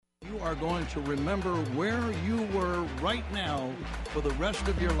are going to remember where you were right now for the rest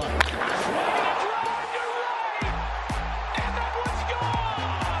of your life. Swing and drive to right, and that one's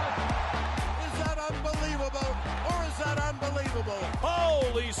gone! Is that unbelievable, or is that unbelievable?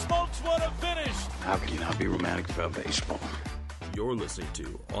 Holy smokes, what a finish! How can you not be romantic about baseball? You're listening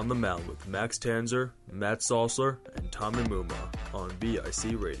to On the Mound with Max Tanzer, Matt Salsler, and Tommy Muma on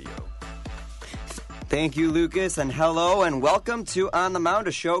BIC Radio. Thank you, Lucas, and hello, and welcome to On the Mound,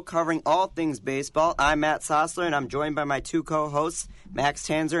 a show covering all things baseball. I'm Matt Salsler, and I'm joined by my two co-hosts, Max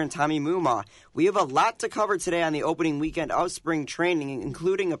Tanzer and Tommy Muma. We have a lot to cover today on the opening weekend of spring training,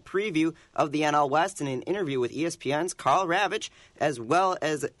 including a preview of the NL West and an interview with ESPN's Karl Ravech, as well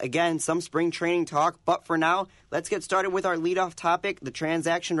as, again, some spring training talk. But for now, let's get started with our leadoff topic, the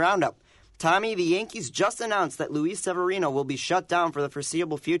transaction roundup. Tommy, the Yankees just announced that Luis Severino will be shut down for the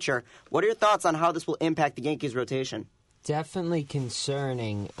foreseeable future. What are your thoughts on how this will impact the Yankees' rotation? Definitely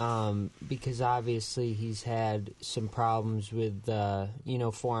concerning because obviously he's had some problems with,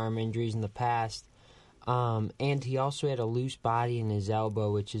 forearm injuries in the past. And he also had a loose body in his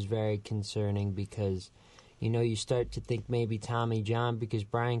elbow, which is very concerning because, you start to think maybe Tommy John, because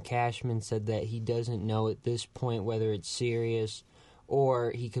Brian Cashman said that he doesn't know at this point whether it's serious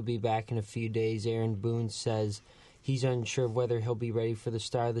or he could be back in a few days. Aaron Boone says he's unsure of whether he'll be ready for the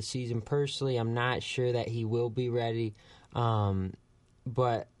start of the season. Personally, I'm not sure that he will be ready,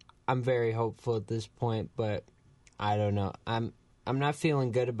 but I'm very hopeful at this point. But I don't know. I'm not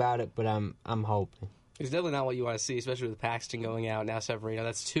feeling good about it, but I'm hoping. It's definitely not what you want to see, especially with Paxton going out, now Severino.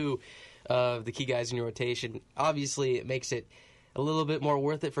 That's two of the key guys in your rotation. Obviously, it makes it a little bit more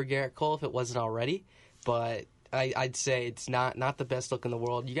worth it for Garrett Cole if it wasn't already, but I'd say it's not the best look in the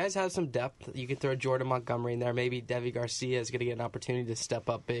world. You guys have some depth. You could throw Jordan Montgomery in there. Maybe Deivi Garcia is going to get an opportunity to step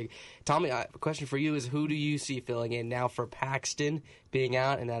up big. Tommy, a question for you is, who do you see filling in now for Paxton being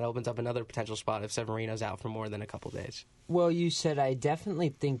out, and that opens up another potential spot if Severino's out for more than a couple days? Well, you said I definitely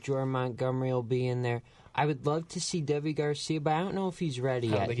think Jordan Montgomery will be in there. I would love to see Deivi Garcia, but I don't know if he's ready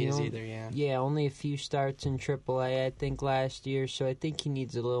yet. I don't think he is either, yeah. Yeah, only a few starts in AAA, I think, last year, so I think he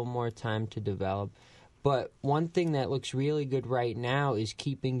needs a little more time to develop. But one thing that looks really good right now is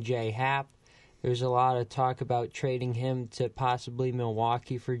keeping Jay Happ. There's a lot of talk about trading him to possibly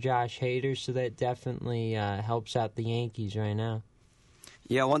Milwaukee for Josh Hader, so that definitely helps out the Yankees right now.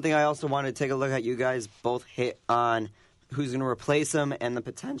 Yeah, one thing I also wanted to take a look at, you guys both hit on who's going to replace him and the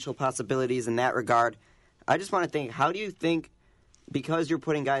potential possibilities in that regard. I just want to think, how do you think, because you're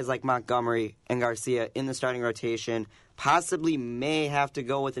putting guys like Montgomery and Garcia in the starting rotation, possibly may have to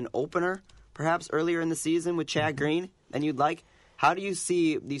go with an opener perhaps earlier in the season with Chad Green than you'd like? How do you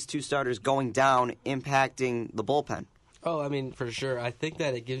see these two starters going down, impacting the bullpen? Oh, I mean, for sure. I think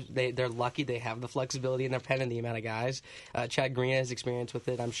that it gives they're lucky they have the flexibility in their pen and the amount of guys. Chad Green has experience with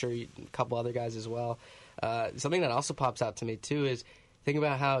it. I'm sure a couple other guys as well. Something that also pops out to me, too, is think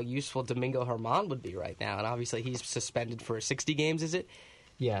about how useful Domingo Germán would be right now. And obviously he's suspended for 60 games, is it?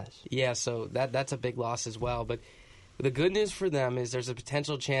 Yes. Yeah, so that's a big loss as well. But the good news for them is there's a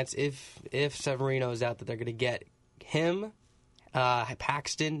potential chance if Severino is out that they're going to get him,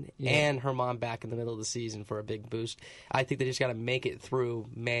 Paxton, and Germán back in the middle of the season for a big boost. I think they just got to make it through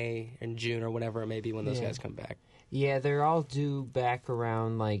May and June or whatever it may be when those guys come back. Yeah, they're all due back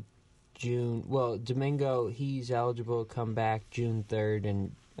around like June. Well, Domingo, he's eligible to come back June 3rd,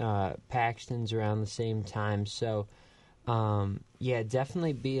 and Paxton's around the same time. So,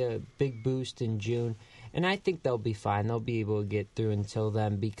 definitely be a big boost in June. And I think they'll be fine. They'll be able to get through until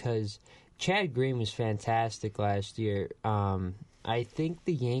then because Chad Green was fantastic last year. I think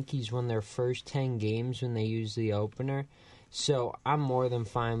the Yankees won their first 10 games when they used the opener. So I'm more than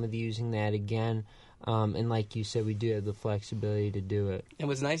fine with using that again. And like you said, we do have the flexibility to do it. And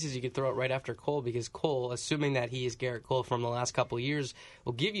what's nice is you could throw it right after Cole because Cole, assuming that he is Garrett Cole from the last couple of years,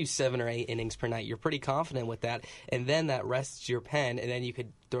 will give you 7 or 8 innings per night. You're pretty confident with that. And then that rests your pen, and then you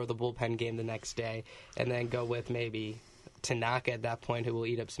could throw the bullpen game the next day and then go with maybe Tanaka at that point, who will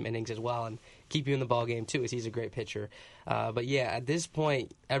eat up some innings as well and keep you in the ball game too, as he's a great pitcher. But yeah, at this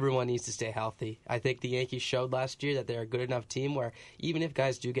point, everyone needs to stay healthy. I think the Yankees showed last year that they're a good enough team where even if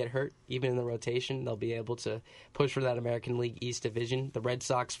guys do get hurt, even in the rotation, they'll be able to push for that American League East division. The Red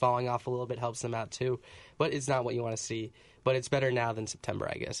Sox falling off a little bit helps them out too, but it's not what you want to see. But it's better now than September,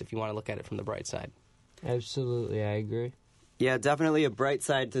 I guess, if you want to look at it from the bright side. Absolutely, I agree. Yeah, definitely a bright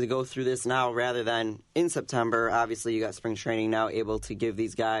side to go through this now rather than in September. Obviously, you got spring training now, able to give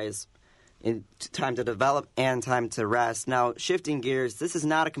these guys time to develop and time to rest. Now, shifting gears, this is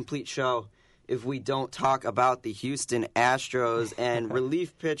not a complete show if we don't talk about the Houston Astros. And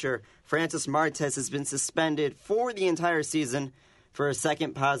relief pitcher Francis Martes has been suspended for the entire season for a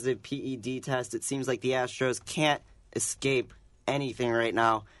second positive PED test. It seems like the Astros can't escape anything right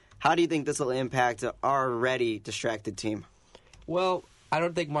now. How do you think this will impact an already distracted team? Well, I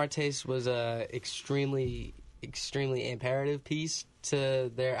don't think Martes was a extremely imperative piece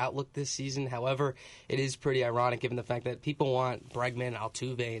to their outlook this season. However, it is pretty ironic given the fact that people want Bregman,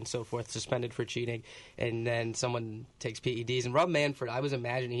 Altuve, and so forth suspended for cheating, and then someone takes PEDs. And Rob Manfred, I was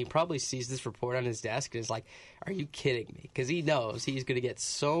imagining he probably sees this report on his desk and is like, are you kidding me? Because he knows he's going to get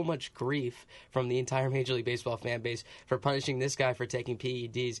so much grief from the entire Major League Baseball fan base for punishing this guy for taking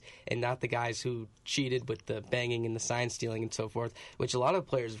PEDs and not the guys who cheated with the banging and the sign stealing and so forth, which a lot of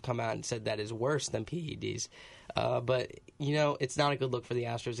players have come out and said that is worse than PEDs. But, it's not a good look for the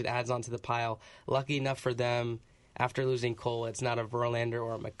Astros. It adds onto the pile. Lucky enough for them, after losing Cole, it's not a Verlander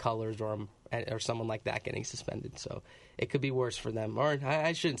or a McCullers or someone like that getting suspended. So it could be worse for them. Or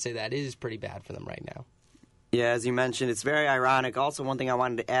I shouldn't say that. It is pretty bad for them right now. Yeah, as you mentioned, it's very ironic. Also, one thing I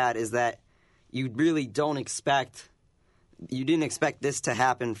wanted to add is that you really didn't expect this to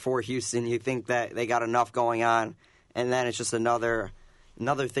happen for Houston. You think that they got enough going on, and then it's just another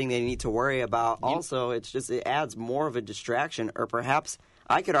thing they need to worry about. Also, it adds more of a distraction, or perhaps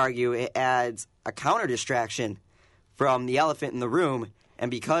I could argue it adds a counter distraction from the elephant in the room.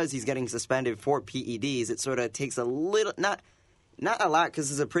 And because he's getting suspended for PEDs, it sort of takes a little, not a lot because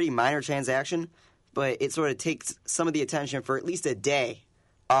it's a pretty minor transaction, but it sort of takes some of the attention for at least a day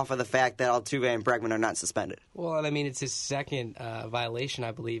off of the fact that Altuve and Bregman are not suspended. Well, and I mean, it's his second violation,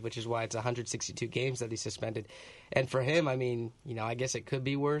 I believe, which is why it's 162 games that he's suspended. And for him, I mean, I guess it could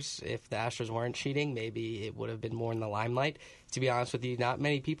be worse if the Astros weren't cheating. Maybe it would have been more in the limelight. To be honest with you, not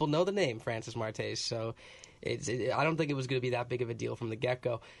many people know the name Francis Martes, so I don't think it was going to be that big of a deal from the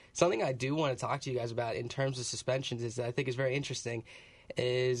get-go. Something I do want to talk to you guys about in terms of suspensions is that I think is very interesting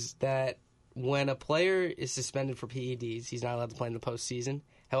is that when a player is suspended for PEDs, he's not allowed to play in the postseason.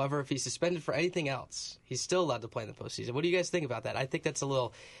 However, if he's suspended for anything else, he's still allowed to play in the postseason. What do you guys think about that? I think that's a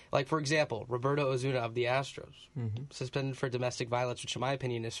little, like, for example, Roberto Ozuna of the Astros, suspended for domestic violence, which in my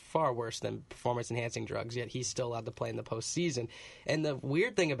opinion is far worse than performance-enhancing drugs, yet he's still allowed to play in the postseason. And the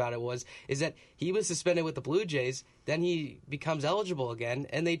weird thing about it is that he was suspended with the Blue Jays, then he becomes eligible again,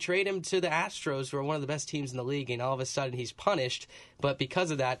 and they trade him to the Astros, who are one of the best teams in the league, and all of a sudden he's punished, but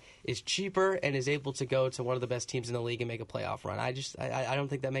because of that, is cheaper and is able to go to one of the best teams in the league and make a playoff run. I don't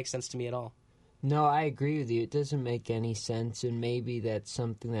think that makes sense to me at all. No, I agree with you. It doesn't make any sense, and maybe that's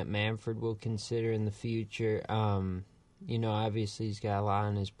something that Manfred will consider in the future. Obviously he's got a lot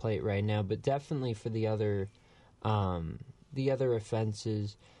on his plate right now, but definitely for the other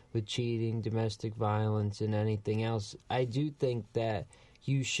offenses with cheating, domestic violence, and anything else, I do think that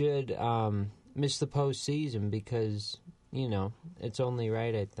you should miss the postseason because, it's only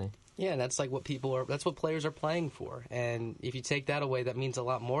right, I think. Yeah, that's like what that's what players are playing for. And if you take that away, that means a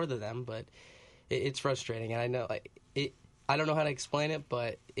lot more to them, but it's frustrating. And I know, I don't know how to explain it,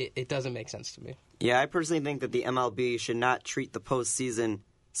 but it doesn't make sense to me. Yeah, I personally think that the MLB should not treat the postseason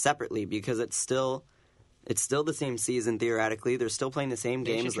separately because it's still the same season theoretically. They're still playing the same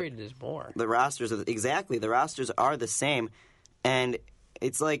games. They should treat it as more. The rosters are the same, and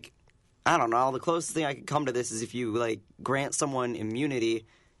it's like, I don't know. The closest thing I could come to this is if you grant someone immunity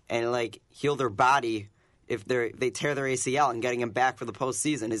and heal their body if they tear their ACL and getting them back for the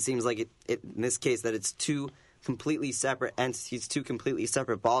postseason. It seems like it in this case that it's two completely separate entities, two completely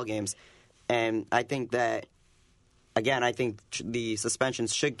separate ball games, and I think that. Again, I think the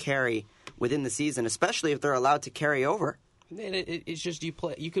suspensions should carry within the season, especially if they're allowed to carry over. It's just you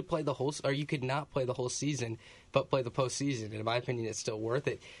could play the whole, or you could not play the whole season, but play the postseason. And in my opinion, it's still worth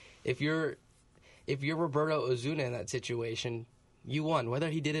it. If you're Roberto Ozuna in that situation, you won, whether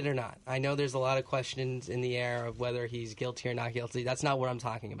he did it or not. I know there's a lot of questions in the air of whether he's guilty or not guilty. That's not what I'm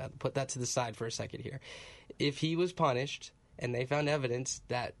talking about. Put that to the side for a second here. If he was punished and they found evidence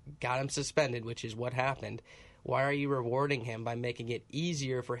that got him suspended, which is what happened, why are you rewarding him by making it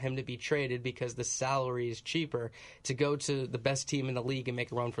easier for him to be traded because the salary is cheaper to go to the best team in the league and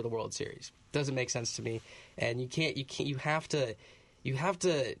make a run for the World Series? Doesn't make sense to me. And you have to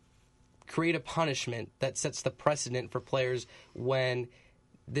create a punishment that sets the precedent for players when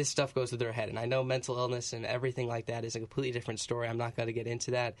this stuff goes through their head. And I know mental illness and everything like that is a completely different story. I'm not going to get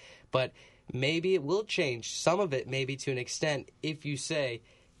into that. But maybe it will change some of it, maybe to an extent, if you say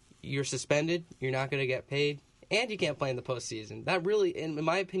you're suspended, you're not going to get paid, and you can't play in the postseason. That really, in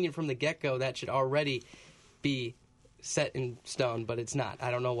my opinion, from the get-go, that should already be set in stone, but it's not.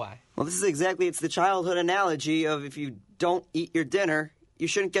 I don't know why. Well, this is it's the childhood analogy of if you don't eat your dinner, you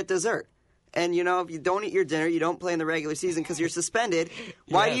shouldn't get dessert. And, if you don't eat your dinner, you don't play in the regular season because you're suspended.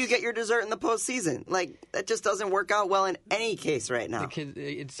 Why do you get your dessert in the postseason? That just doesn't work out well in any case right now.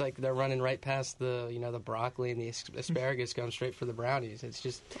 It's like they're running right past the broccoli and the asparagus going straight for the brownies.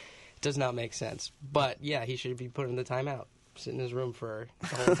 It does not make sense. But, yeah, he should be put in the timeout. Sit in his room for the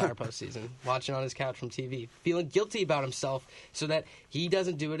whole entire postseason, watching on his couch from TV, feeling guilty about himself so that he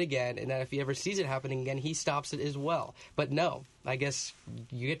doesn't do it again, and that if he ever sees it happening again, he stops it as well. But no, I guess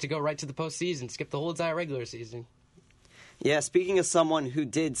you get to go right to the postseason, skip the whole entire regular season. Yeah, speaking of someone who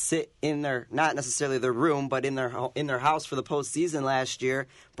did sit in their, not necessarily their room, but in their house for the postseason last year,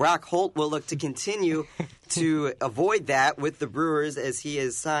 Brock Holt will look to continue to avoid that with the Brewers as he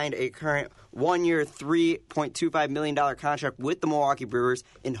has signed a current one-year, $3.25 million contract with the Milwaukee Brewers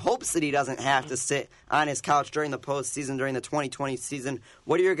in hopes that he doesn't have to sit on his couch during the postseason, during the 2020 season.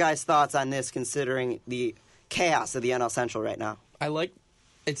 What are your guys' thoughts on this, considering the chaos of the NL Central right now?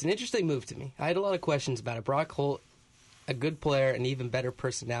 It's an interesting move to me. I had a lot of questions about it. Brock Holt, a good player, an even better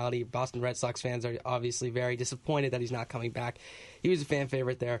personality. Boston Red Sox fans are obviously very disappointed that he's not coming back. He was a fan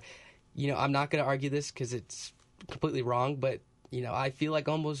favorite there. I'm not going to argue this because it's completely wrong, but I feel like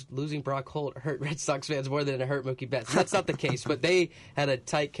almost losing Brock Holt hurt Red Sox fans more than it hurt Mookie Betts. That's not the case, but they had a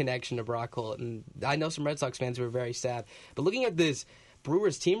tight connection to Brock Holt, and I know some Red Sox fans who are very sad. But looking at this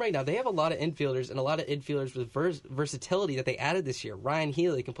Brewers team right now, they have a lot of infielders and a lot of infielders with versatility that they added this year. Ryan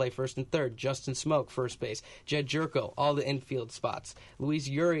Healy can play first and third. Justin Smoke, first base. Jed Jerko, all the infield spots. Luis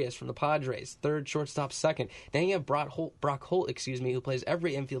Urias from the Padres, third, shortstop, second. Then you have Brock Holt, who plays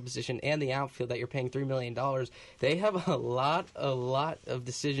every infield position and the outfield that you're paying $3 million. They have a lot of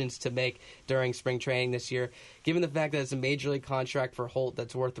decisions to make during spring training this year. Given the fact that it's a major league contract for Holt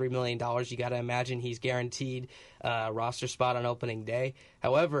that's worth $3 million, you got to imagine he's guaranteed a roster spot on opening day.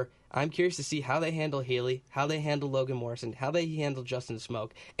 However, I'm curious to see how they handle Healy, how they handle Logan Morrison, how they handle Justin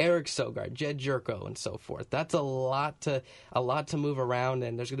Smoke, Eric Sogard, Jed Jerko, and so forth. That's a lot to move around,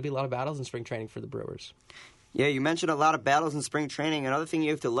 and there's going to be a lot of battles in spring training for the Brewers. Yeah, you mentioned a lot of battles in spring training. Another thing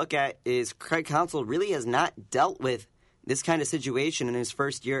you have to look at is Craig Counsell really has not dealt with this kind of situation in his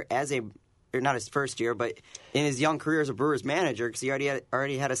first year not his first year, but in his young career as a Brewers manager, because he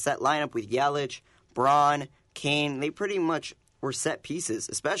already had a set lineup with Yelich, Braun, Kane. They pretty much were set pieces,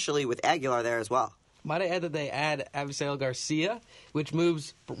 especially with Aguilar there as well. Might I add that they add Avisail Garcia, which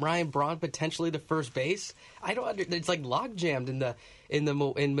moves Ryan Braun potentially to first base? It's like log jammed in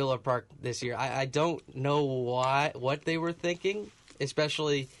Miller Park this year. I don't know what they were thinking,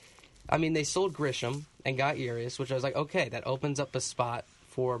 especially. I mean, they sold Grisham and got Urias, which I was like, okay, that opens up a spot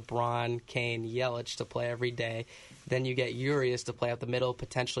for Braun, Kane, Yelich to play every day. Then you get Urias to play up the middle,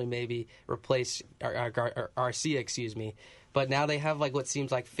 potentially maybe replace Arcia, But now they have what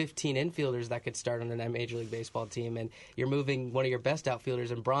seems like 15 infielders that could start on a Major League Baseball team, and you're moving one of your best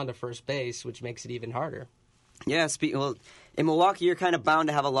outfielders in Braun to first base, which makes it even harder. Yeah, in Milwaukee, you're kind of bound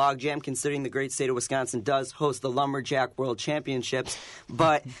to have a logjam, considering the great state of Wisconsin does host the Lumberjack World Championships.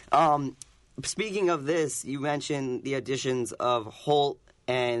 But speaking of this, you mentioned the additions of Holt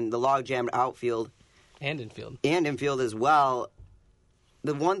and the logjammed outfield. And infield. And infield as well.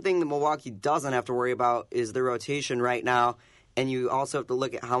 The one thing that Milwaukee doesn't have to worry about is the rotation right now, and you also have to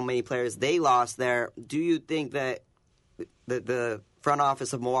look at how many players they lost there. Do you think that the front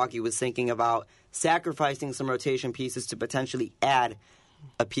office of Milwaukee was thinking about sacrificing some rotation pieces to potentially add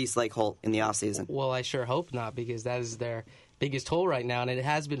a piece like Holt in the offseason? Well, I sure hope not, because that is their biggest hole right now, and it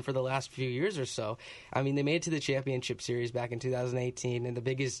has been for the last few years or so. I mean, they made it to the championship series back in 2018, and the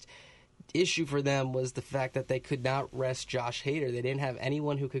biggest issue for them was the fact that they could not rest Josh Hader. They didn't have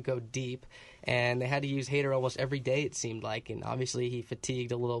anyone who could go deep, and they had to use Hader almost every day, it seemed like, and obviously he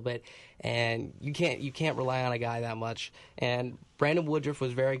fatigued a little bit, and you can't rely on a guy that much. And Brandon Woodruff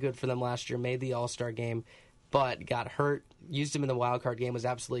was very good for them last year, made the All-Star game, but got hurt. Used him in the wild card game, was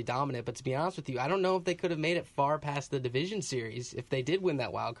absolutely dominant. But to be honest with you, I don't know if they could have made it far past the division series if they did win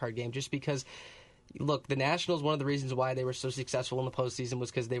that wild card game, just because, look, the Nationals, one of the reasons why they were so successful in the postseason was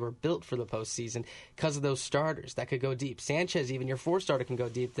because they were built for the postseason because of those starters that could go deep. Sanchez, even your four-starter, can go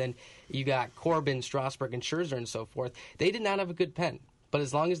deep. Then you got Corbin, Strasburg, and Scherzer and so forth. They did not have a good pen. But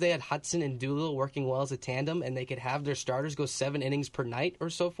as long as they had Hudson and Doolittle working well as a tandem, and they could have their starters go 7 innings per night or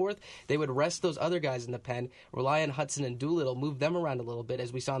so forth, they would rest those other guys in the pen, rely on Hudson and Doolittle, move them around a little bit,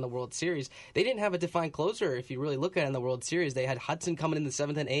 as we saw in the World Series. They didn't have a defined closer. If you really look at it in the World Series, they had Hudson coming in the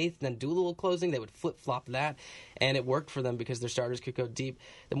 7th and 8th, and then Doolittle closing. They would flip-flop that, and it worked for them because their starters could go deep.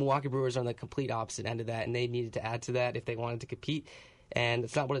 The Milwaukee Brewers are on the complete opposite end of that, and they needed to add to that if they wanted to compete, and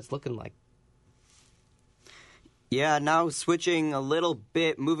it's not what it's looking like. Yeah, now switching a little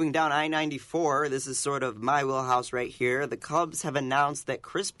bit, moving down I-94. This is sort of my wheelhouse right here. The Cubs have announced that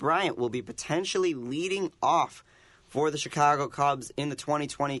Kris Bryant will be potentially leading off for the Chicago Cubs in the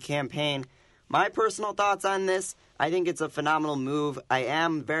 2020 campaign. My personal thoughts on this, I think it's a phenomenal move. I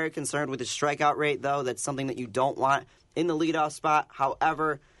am very concerned with his strikeout rate, though. That's something that you don't want in the leadoff spot.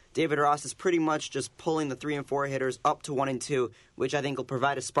 However, David Ross is pretty much just pulling the 3 and 4 hitters up to 1 and 2, which I think will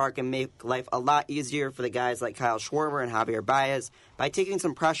provide a spark and make life a lot easier for the guys like Kyle Schwarber and Javier Baez by taking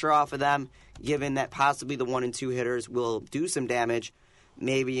some pressure off of them, given that possibly the 1 and 2 hitters will do some damage.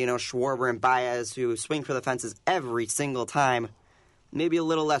 Maybe, Schwarber and Baez, who swing for the fences every single time, maybe a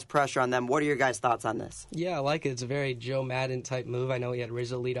little less pressure on them. What are your guys' thoughts on this? Yeah, I like it. It's a very Joe Madden type move. I know he had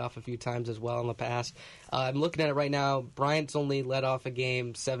Rizzo lead off a few times as well in the past. I'm looking at it right now. Bryant's only led off a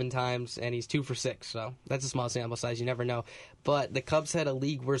game 7 times, and he's 2 for 6. So that's a small sample size. You never know. But the Cubs had a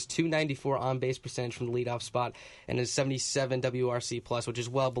league-worst 294 on-base percentage from the leadoff spot and a 77 WRC+, which is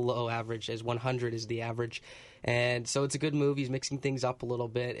well below average, as 100 is the average. And so it's a good move. He's mixing things up a little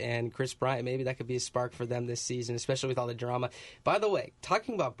bit. And Kris Bryant, maybe that could be a spark for them this season, especially with all the drama. By the way,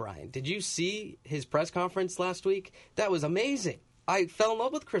 talking about Bryant, did you see his press conference last week? That was amazing. I fell in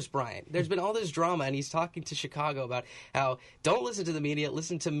love with Kris Bryant. There's been all this drama, and he's talking to Chicago about how, don't listen to the media,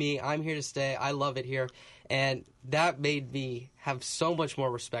 listen to me. I'm here to stay. I love it here. And that made me have so much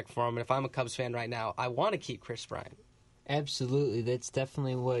more respect for him. And if I'm a Cubs fan right now, I want to keep Kris Bryant. Absolutely. That's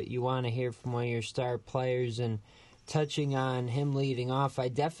definitely what you want to hear from one of your star players. And touching on him leading off, I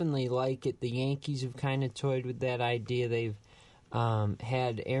definitely like it. The Yankees have kind of toyed with that idea. They've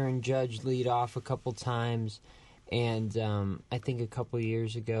had Aaron Judge lead off a couple times. And I think a couple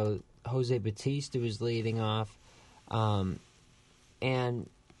years ago, Jose Bautista was leading off. And,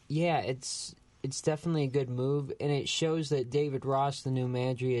 yeah, it's definitely a good move. And it shows that David Ross, the new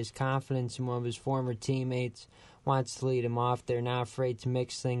manager, has confidence in one of his former teammates, wants to lead him off. They're not afraid to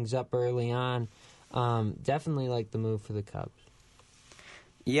mix things up early on. Definitely like the move for the Cubs.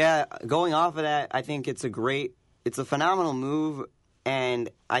 Yeah, going off of that, I think it's a phenomenal move. And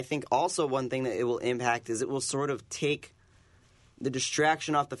I think also one thing that it will impact is it will sort of take the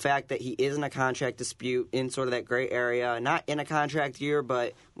distraction off the fact that he is in a contract dispute in sort of that gray area. Not in a contract year,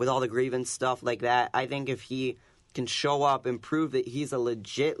 but with all the grievance stuff like that. I think if he can show up and prove that he's a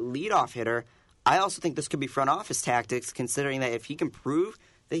legit leadoff hitter, I also think this could be front office tactics, considering that if he can prove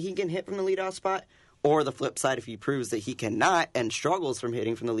that he can hit from the leadoff spot, or the flip side, if he proves that he cannot and struggles from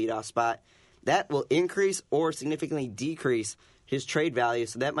hitting from the leadoff spot, that will increase or significantly decrease his trade value.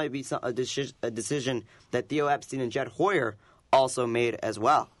 So that might be a decision that Theo Epstein and Jed Hoyer also made as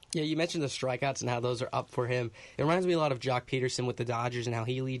well. Yeah, you mentioned the strikeouts and how those are up for him. It reminds me a lot of Jock Peterson with the Dodgers and how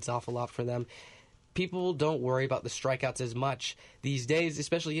he leads off a lot for them. People don't worry about the strikeouts as much these days,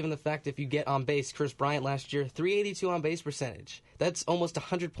 especially given the fact if you get on base. Kris Bryant last year, 382 on base percentage. That's almost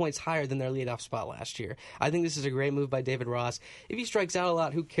 100 points higher than their leadoff spot last year. I think this is a great move by David Ross. If he strikes out a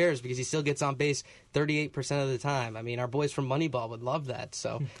lot, who cares? Because he still gets on base 38% of the time. I mean, our boys from Moneyball would love that,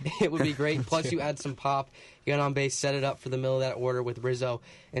 so it would be great. Plus, you add some pop, get on base, set it up for the middle of that order with Rizzo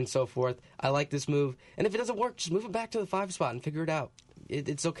and so forth. I like this move. And if it doesn't work, just move it back to the 5 spot and figure it out.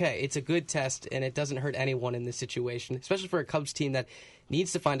 It's okay. It's a good test, and it doesn't hurt anyone in this situation, especially for a Cubs team that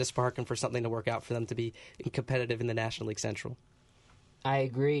needs to find a spark and for something to work out for them to be competitive in the National League Central. I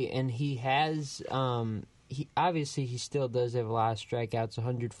agree, and he has. Obviously, he still does have a lot of strikeouts,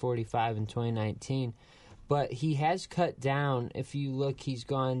 145 in 2019, but he has cut down. If you look, he's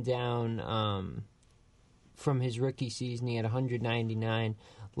gone down from his rookie season. He had 199,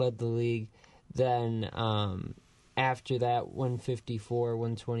 led the league. Then after that, 154,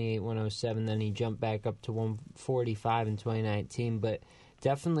 128, 107. Then he jumped back up to 145 in 2019. But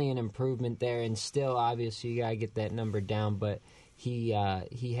definitely an improvement there. And still, obviously, you got to get that number down. But he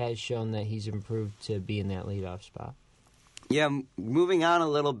has shown that he's improved to be in that leadoff spot. Yeah, moving on a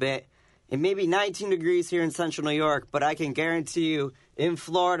little bit. It may be 19 degrees here in central New York, but I can guarantee you in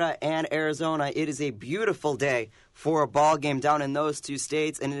Florida and Arizona, it is a beautiful day for a ball game down in those two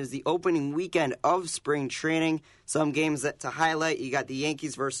states, and it is the opening weekend of spring training. Some games that to highlight, you got the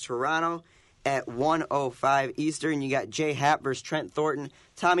Yankees versus Toronto at 1:05 Eastern. You got Jay Happ versus Trent Thornton.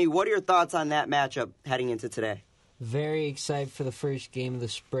 Tommy, what are your thoughts on that matchup heading into today? Very excited for the first game of the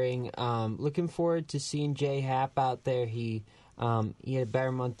spring. Looking forward to seeing Jay Happ out there. He had a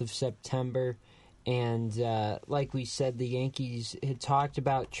better month of September, and like we said, the Yankees had talked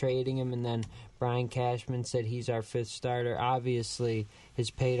about trading him, and then Brian Cashman said he's our 5th starter. Obviously, has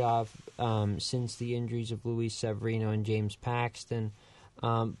paid off since the injuries of Luis Severino and James Paxton.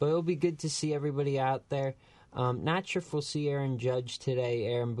 But it'll be good to see everybody out there. Not sure if we'll see Aaron Judge today.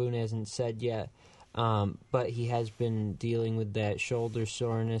 Aaron Boone hasn't said yet. but he has been dealing with that shoulder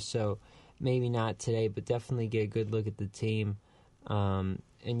soreness, so maybe not today, but definitely get a good look at the team. And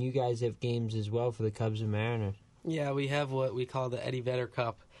you guys have games as well for the Cubs and Mariners. Yeah, we have what we call the Eddie Vedder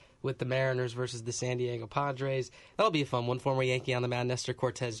Cup with the Mariners versus the San Diego Padres. That'll be a fun one. Former Yankee on the mound, Nestor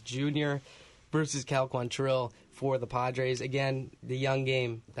Cortez Jr. versus Cal Quantrill for the Padres. Again, the young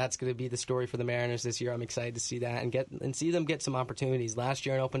game, that's going to be the story for the Mariners this year. I'm excited to see that and see them get some opportunities. Last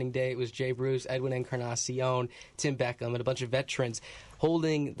year on opening day, it was Jay Bruce, Edwin Encarnacion, Tim Beckham, and a bunch of veterans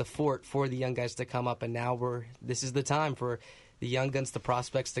holding the fort for the young guys to come up, and now this is the time for the young guns, the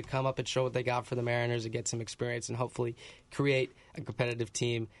prospects, to come up and show what they got for the Mariners and get some experience and hopefully create a competitive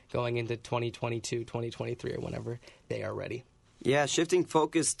team going into 2022, 2023, or whenever they are ready. Yeah, shifting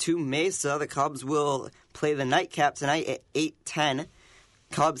focus to Mesa, the Cubs will play the nightcap tonight at 8:10.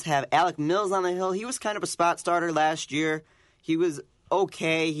 Cubs have Alec Mills on the hill. He was kind of a spot starter last year. He was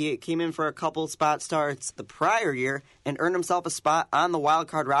okay. He came in for a couple spot starts the prior year and earned himself a spot on the wild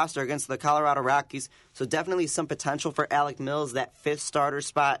card roster against the Colorado Rockies. So definitely some potential for Alec Mills, that fifth starter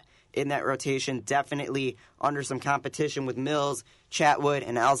spot in that rotation. Definitely under some competition with Mills, Chatwood,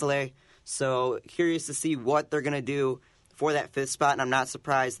 and Alzolay. So curious to see what they're going to do for that fifth spot, and I'm not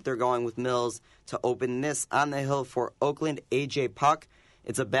surprised that they're going with Mills to open this on the hill for Oakland. A.J. Puck.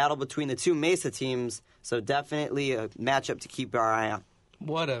 It's a battle between the two Mesa teams, so definitely a matchup to keep our eye on.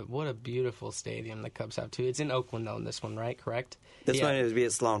 What a beautiful stadium the Cubs have, too. It's in Oakland, though, in this one, right? Correct? This one is be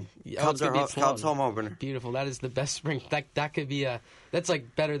at Sloan. Cubs are Cubs home opener. Beautiful. That is the best spring. That could be that's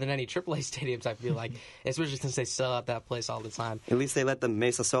like better than any AAA stadiums, I feel like, especially since they sell out that place all the time. At least they let the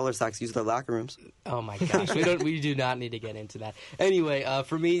Mesa Solar Sox use their locker rooms. Oh my gosh, we do not need to get into that. Anyway,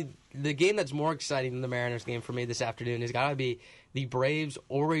 for me, the game that's more exciting than the Mariners game for me this afternoon has got to be the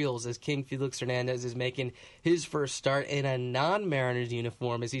Braves-Orioles, as King Felix Hernandez is making his first start in a non-Mariners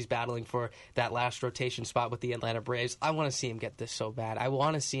uniform as he's battling for that last rotation spot with the Atlanta Braves. I want to see him get this so bad. I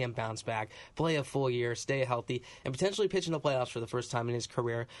want to see him bounce back, play a full year, stay healthy, and potentially pitch in the playoffs for the first time in his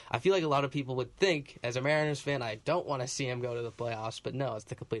career. I feel like a lot of people would think, as a Mariners fan, I don't want to see him go to the playoffs, but no, it's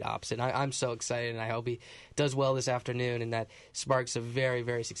the complete opposite. I'm so excited, and I hope he does well this afternoon, and that sparks a very,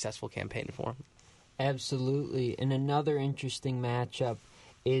 very successful campaign for him. Absolutely. And another interesting matchup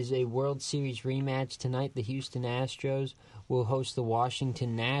is a World Series rematch tonight. The Houston Astros will host the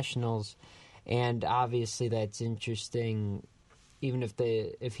Washington Nationals, and obviously that's interesting even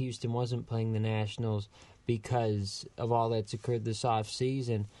if Houston wasn't playing the Nationals because of all that's occurred this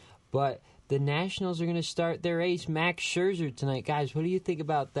offseason. But the Nationals are going to start their ace, Max Scherzer, tonight. Guys, what do you think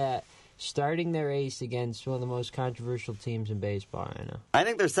about that? Starting their ace against one of the most controversial teams in baseball right now. I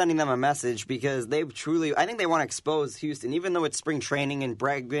think they're sending them a message because I think they want to expose Houston, even though it's spring training and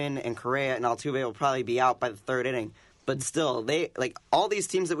Bregman and Correa and Altuve will probably be out by the third inning. But still, all these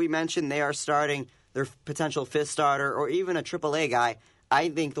teams that we mentioned, they are starting their potential fifth starter or even a AAA guy. I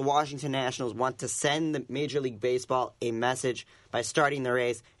think the Washington Nationals want to send the Major League Baseball a message by starting their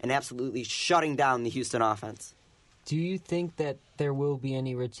ace and absolutely shutting down the Houston offense. Do you think that there will be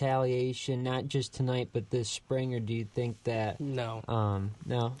any retaliation, not just tonight, but this spring, or do you think that... No.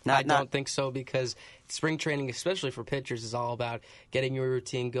 No? I don't think so, because spring training, especially for pitchers, is all about getting your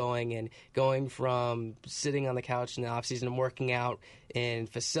routine going and going from sitting on the couch in the offseason and working out in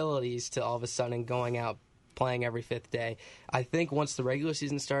facilities to all of a sudden going out playing every fifth day. I think once the regular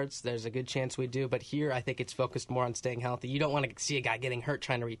season starts, there's a good chance we do, but here I think it's focused more on staying healthy. You don't want to see a guy getting hurt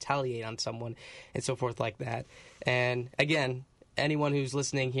trying to retaliate on someone and so forth like that. And again, anyone who's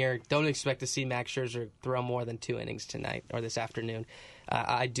listening here, don't expect to see Max Scherzer throw more than 2 innings tonight or this afternoon.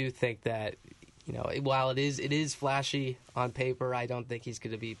 I do think that, while it is flashy on paper, I don't think he's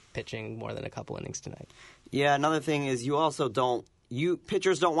going to be pitching more than a couple innings tonight. Yeah, another thing is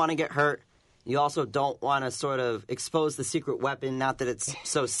pitchers don't want to get hurt. You also don't want to sort of expose the secret weapon, not that it's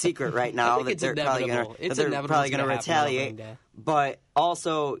so secret right now that they're probably going to retaliate. But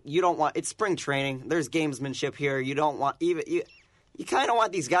also, you don't want, it's spring training. There's gamesmanship here. You don't want you kind of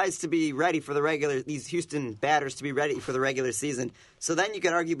want these guys to be ready for these Houston batters to be ready for the regular season. So then you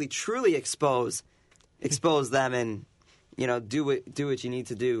can arguably truly expose them and, do what you need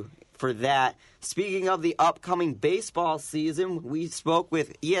to do for that. Speaking of the upcoming baseball season, we spoke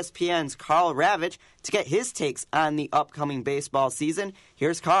with ESPN's Carl Ravitch to get his takes on the upcoming baseball season.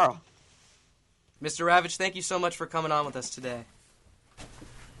 Here's Carl. Mr. Ravitch, thank you so much for coming on with us today.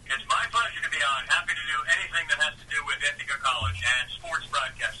 It's my pleasure to be on. Happy to do anything that has to do with Ithaca College and sports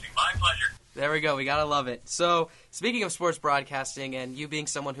broadcasting. My pleasure. There we go. We gotta love it. So, speaking of sports broadcasting and you being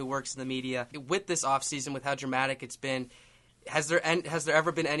someone who works in the media, with this offseason, with how dramatic it's been, has there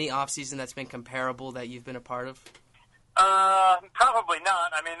ever been any offseason that's been comparable that you've been a part of? Probably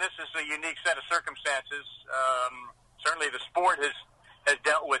not. I mean, this is a unique set of circumstances. Certainly the sport has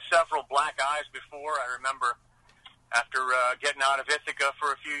dealt with several black eyes before. I remember after getting out of Ithaca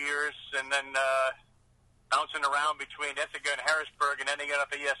for a few years and then bouncing around between Ithaca and Harrisburg and ending up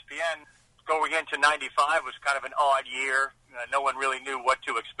at ESPN, going into 95 was kind of an odd year. No one really knew what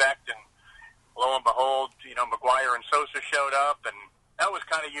to expect, and lo and behold, McGuire and Sosa showed up, and that was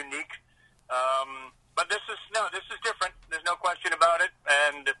kind of unique. But this is different. There's no question about it,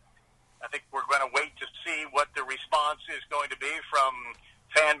 and I think we're going to wait to see what the response is going to be from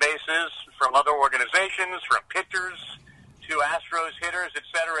fan bases, from other organizations, from pitchers to Astros hitters, et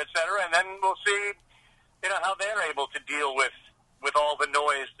cetera, and then we'll see, how they're able to deal with all the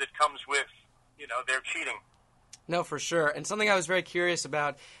noise that comes with, their cheating. No, for sure. And something I was very curious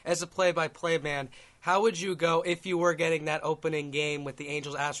about, as a play-by-play man, how would you go if you were getting that opening game with the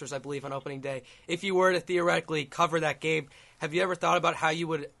Angels-Astros, I believe, on opening day? If you were to theoretically cover that game, have you ever thought about how you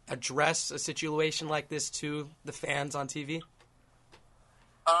would address a situation like this to the fans on TV?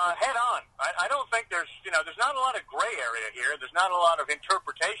 Head on. I don't think there's not a lot of gray area here. There's not a lot of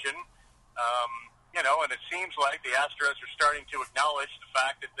interpretation. And it seems like the Astros are starting to acknowledge the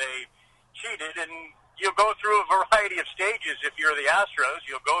fact that they cheated, and you'll go through a variety of stages if you're the Astros.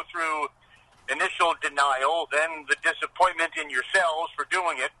 You'll go through initial denial, then the disappointment in yourselves for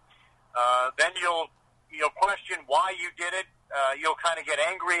doing it. Then you'll question why you did it. You'll kind of get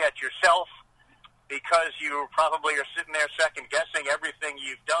angry at yourself because you probably are sitting there second-guessing everything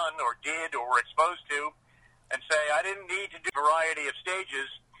you've done or did or were exposed to, and say, I didn't need to do a variety of stages.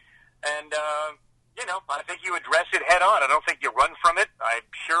 And, I think you address it head-on. I don't think you run from it. I'm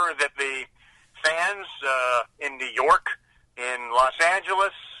sure that the fans in New York, in Los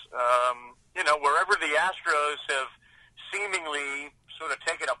Angeles, wherever the Astros have seemingly sort of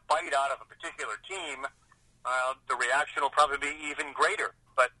taken a bite out of a particular team, the reaction will probably be even greater.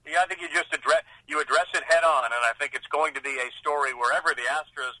 But I think you just address it head on, and I think it's going to be a story wherever the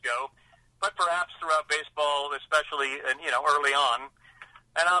Astros go, but perhaps throughout baseball, especially early on.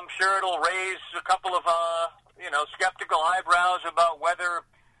 And I'm sure it'll raise a couple of skeptical eyebrows about whether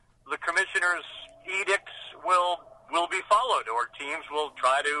the commissioner's edicts will be followed, or teams will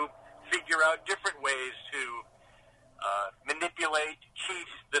try to figure out different ways to manipulate, cheat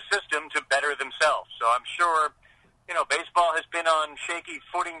the system to better themselves. So I'm sure, baseball has been on shaky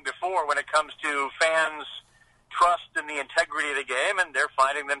footing before when it comes to fans' trust in the integrity of the game, and they're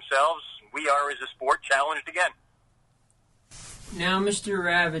finding themselves, we are as a sport, challenged again. Now, Mr.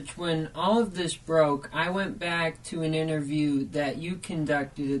 Ravitch, when all of this broke, I went back to an interview that you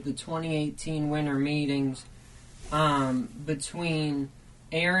conducted at the 2018 winter meetings between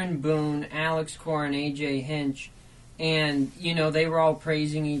Aaron Boone, Alex Cora, and A.J. Hinch. And, they were all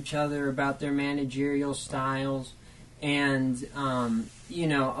praising each other about their managerial styles. And,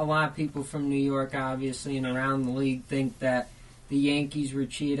 a lot of people from New York, obviously, and around the league think that the Yankees were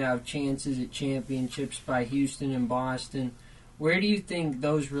cheated out of chances at championships by Houston and Boston. Where do you think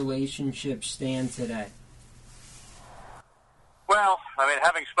those relationships stand today? Well,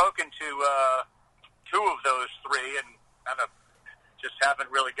 having spoken to two of those three, and kind of just haven't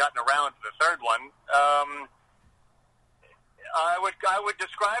really gotten around to the third one, I would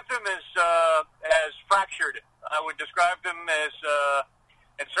describe them as fractured. I would describe them as,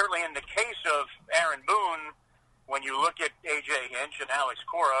 and certainly in the case of Aaron Boone, when you look at A.J. Hinch and Alex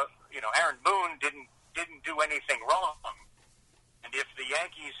Cora, Aaron Boone didn't do anything wrong. And if the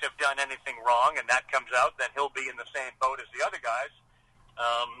Yankees have done anything wrong and that comes out, then he'll be in the same boat as the other guys.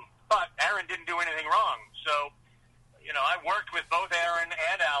 But Aaron didn't do anything wrong. So, I worked with both Aaron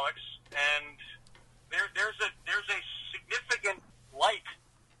and Alex, and there's a significant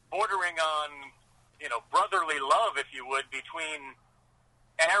bordering on, brotherly love, if you would, between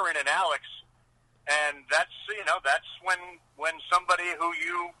Aaron and Alex. And that's when somebody who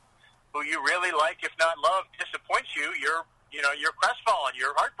you really like, if not love, disappoints you, you're crestfallen,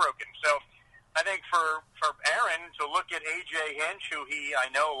 you're heartbroken. So I think for Aaron to look at A.J. Hinch, who I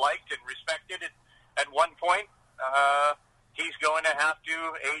know liked and respected at one point, he's going to have to,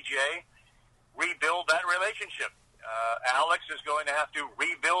 A.J., rebuild that relationship. Alex is going to have to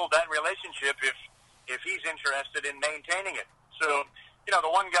rebuild that relationship if he's interested in maintaining it. So, the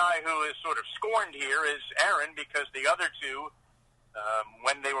one guy who is sort of scorned here is Aaron, because the other two,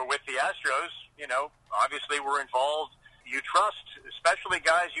 when they were with the Astros, obviously were involved. You trust, especially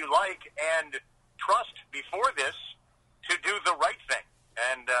guys you like, and trust before this to do the right thing.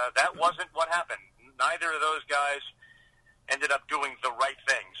 And that wasn't what happened. Neither of those guys ended up doing the right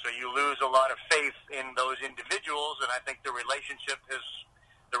thing. So you lose a lot of faith in those individuals, and I think the relationship has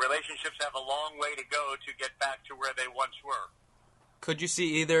the relationships have a long way to go to get back to where they once were. Could you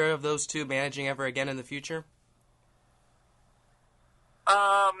see either of those two managing ever again in the future?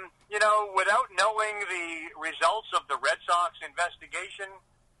 Without knowing the results of the Red Sox investigation,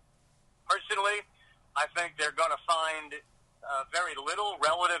 personally, I think they're going to find very little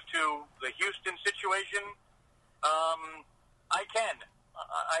relative to the Houston situation. I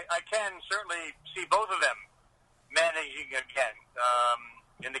can certainly see both of them managing again.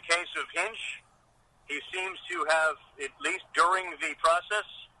 In the case of Hinch, he seems to have, at least during the process,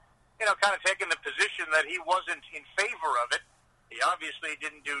 kind of taken the position that he wasn't in favor of it. He obviously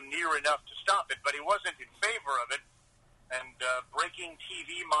didn't do near enough to stop it, but he wasn't in favor of it. And breaking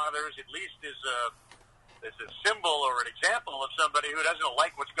TV monitors, at least, is a symbol or an example of somebody who doesn't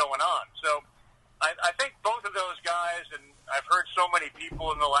like what's going on. So I think both of those guys, and I've heard so many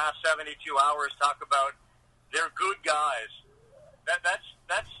people in the last 72 hours talk about they're good guys. That's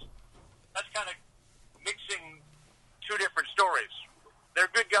kind of mixing two different stories. They're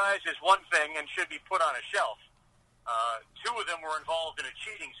good guys is one thing and should be put on a shelf. Two of them were involved in a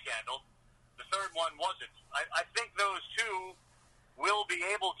cheating scandal. The third one wasn't. I think those two will be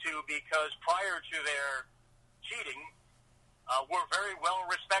able to, because prior to their cheating, were very well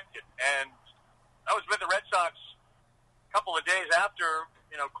respected. And I was with the Red Sox a couple of days after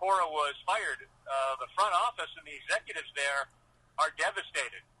Cora was fired. The front office and the executives there are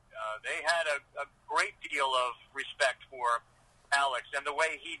devastated. They had a great deal of respect for Alex and the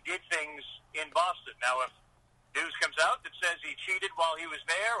way he did things in Boston. Now, if news comes out that says he cheated while he was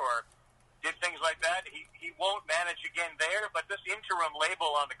there or did things like that, he won't manage again there. But this interim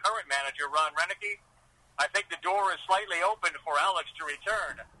label on the current manager, Ron Renneke, I think the door is slightly open for Alex to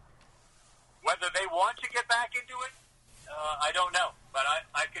return. Whether they want to get back into it, I don't know. But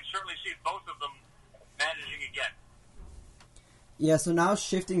I could certainly see both of them managing again. Yeah, so now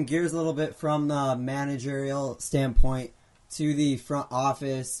shifting gears a little bit from the managerial standpoint to the front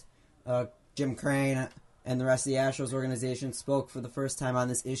office, Jim Crane and the rest of the Astros organization spoke for the first time on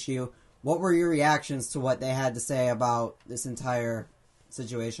this issue. What were your reactions to what they had to say about this entire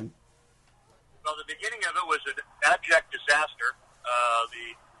situation? Well, the beginning of it was an abject disaster.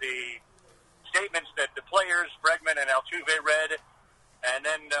 The statements that the players, Bregman and Altuve, read, and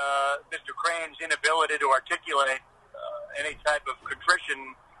then Mr. Crane's inability to articulate any type of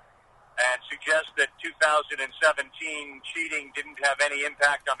contrition and suggest that 2017 cheating didn't have any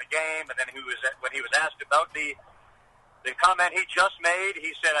impact on the game. And then when he was asked about the comment he just made,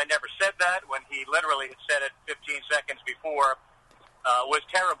 he said, "I never said that," when he literally had said it 15 seconds before, was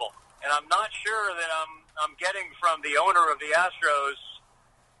terrible. And I'm not sure that I'm getting from the owner of the Astros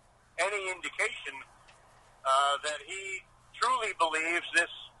any indication that he truly believes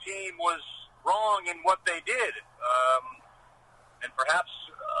this team was wrong in what they did. And perhaps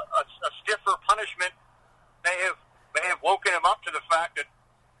a stiffer punishment may have woken him up to the fact that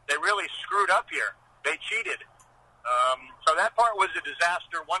they really screwed up here. They cheated. So that part was a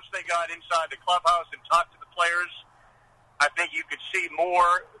disaster. Once they got inside the clubhouse and talked to the players, I think you could see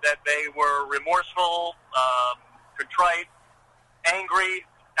more that they were remorseful, contrite, angry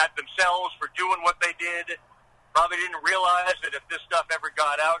at themselves for doing what they did. Probably didn't realize that if this stuff ever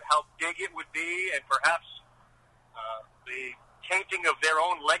got out, how big it would be, and perhaps the tainting of their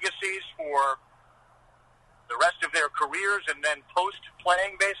own legacies for the rest of their careers and then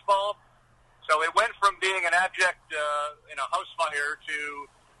post-playing baseball. So it went from being an abject house fire to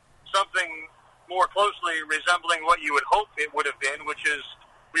something more closely resembling what you would hope it would have been, which is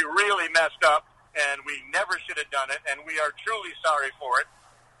we really messed up and we never should have done it, and we are truly sorry for it.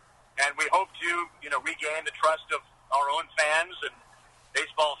 And we hope to, regain the trust of our own fans and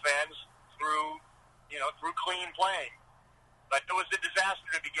baseball fans through clean playing. But it was a disaster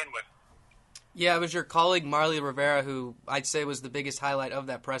to begin with. Yeah, it was your colleague Marly Rivera who I'd say was the biggest highlight of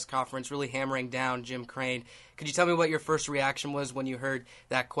that press conference, really hammering down Jim Crane. Could you tell me what your first reaction was when you heard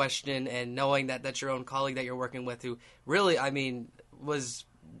that question and knowing that that's your own colleague that you're working with who really, was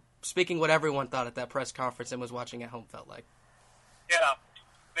speaking what everyone thought at that press conference and was watching at home felt like? Yeah.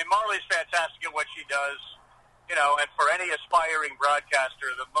 Marley's fantastic at what she does, and for any aspiring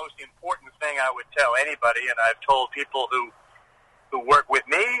broadcaster, the most important thing I would tell anybody, and I've told people who work with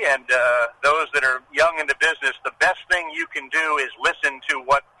me and those that are young in the business, the best thing you can do is listen to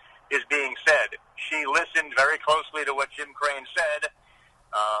what is being said. She listened very closely to what Jim Crane said,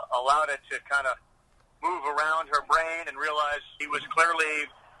 allowed it to kind of move around her brain and realized he was clearly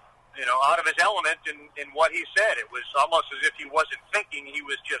out of his element in what he said. It was almost as if he wasn't thinking, he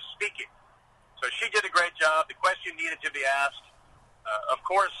was just speaking. So she did a great job. The question needed to be asked. Of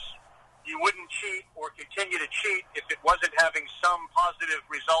course, he wouldn't cheat or continue to cheat if it wasn't having some positive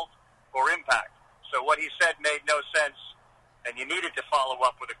result or impact. So what he said made no sense, and you needed to follow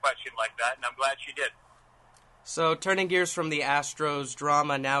up with a question like that, and I'm glad she did. So turning gears from the Astros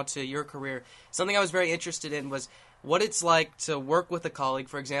drama now to your career, something I was very interested in was what it's like to work with a colleague,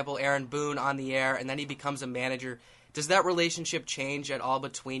 for example, Aaron Boone on the air, and then he becomes a manager. Does that relationship change at all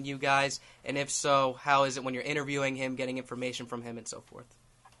between you guys? And if so, how is it when you're interviewing him, getting information from him, and so forth?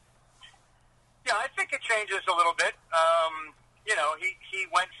 Yeah, I think it changes a little bit. He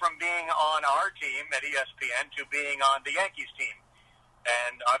went from being on our team at ESPN to being on the Yankees team.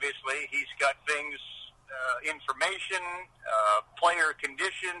 And obviously he's got things, information, player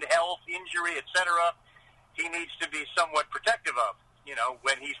condition, health, injury, etc. he needs to be somewhat protective of.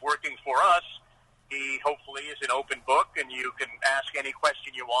 When he's working for us, he hopefully is an open book, and you can ask any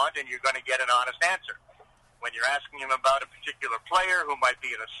question you want, and you're going to get an honest answer. When you're asking him about a particular player who might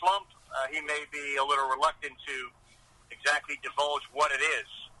be in a slump, he may be a little reluctant to exactly divulge what it is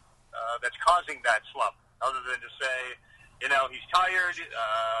that's causing that slump, other than to say, he's tired,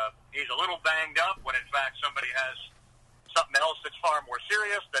 he's a little banged up, when in fact somebody has something else that's far more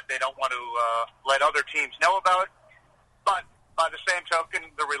serious that they don't want to let other teams know about. But by the same token,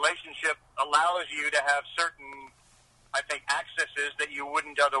 the relationship allows you to have certain, I think, accesses that you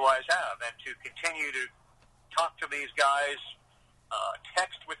wouldn't otherwise have, and to continue to talk to these guys,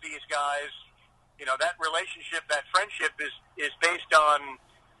 text with these guys. That relationship, that friendship is based on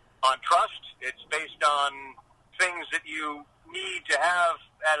trust. It's based on things that you need to have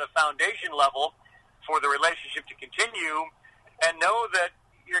at a foundation level for the relationship to continue, and know that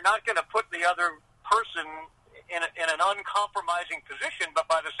you're not going to put the other person in an uncompromising position, but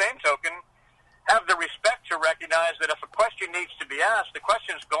by the same token, have the respect to recognize that if a question needs to be asked, the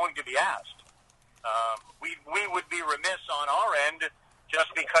question is going to be asked. We would be remiss on our end, just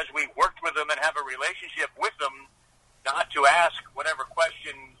because we worked with them and have a relationship with them, not to ask whatever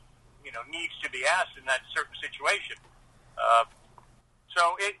question needs to be asked in that certain situation.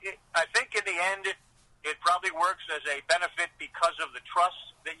 So I think in the end, it probably works as a benefit because of the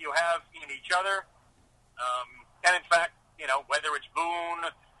trust that you have in each other. And in fact, whether it's Boone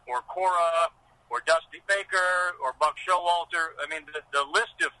or Cora or Dusty Baker or Buck Showalter, I mean, the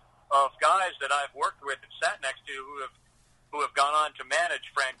list of guys that I've worked with and sat next to who have gone on to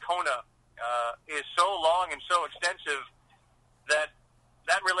manage Francona is so long and so extensive that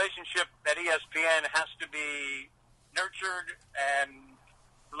relationship at ESPN has to be nurtured and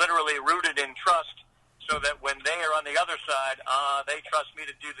literally rooted in trust, so that when they are on the other side, they trust me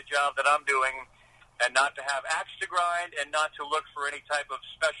to do the job that I'm doing, and not to have axe to grind, and not to look for any type of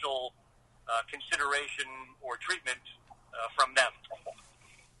special consideration or treatment from them.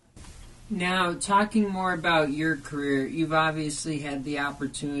 Now, talking more about your career, you've obviously had the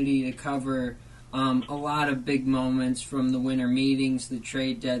opportunity to cover a lot of big moments, from the winter meetings, the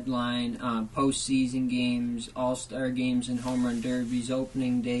trade deadline, postseason games, all-star games, and home run derbies,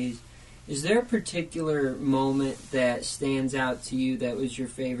 opening days. Is there a particular moment that stands out to you that was your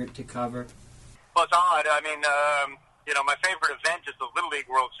favorite to cover? Well, it's odd. I mean, my favorite event is the Little League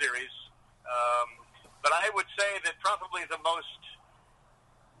World Series. But I would say that probably the most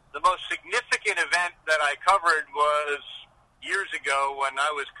significant event that I covered was years ago when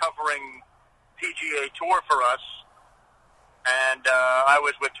I was covering PGA Tour for us, and I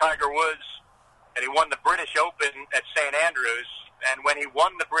was with Tiger Woods, and he won the British Open at St. Andrews. And when he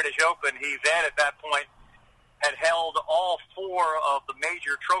won the British Open, he then at that point had held all four of the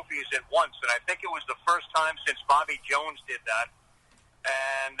major trophies at once, and I think it was the first time since Bobby Jones did that.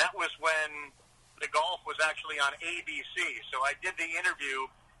 And that was when the golf was actually on ABC. So I did the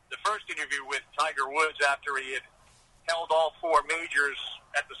first interview with Tiger Woods after he had held all four majors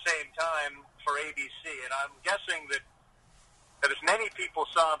at the same time for ABC. And I'm guessing that as many people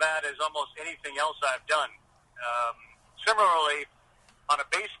saw that as almost anything else I've done. Similarly, on a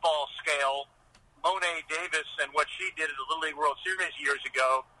baseball scale, Monet Davis and what she did at the Little League World Series years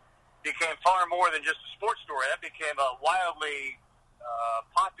ago became far more than just a sports story. That became a wildly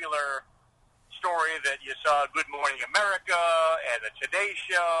popular story that you saw Good Morning America and the Today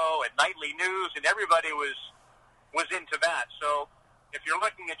Show and Nightly News, and everybody was into that. So if you're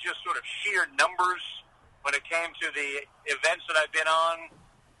looking at just sort of sheer numbers when it came to the events that I've been on,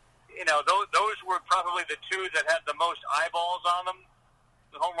 those were probably the two that had the most eyeballs on them.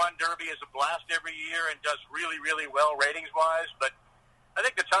 The Home Run Derby is a blast every year and does really, really well ratings-wise, but I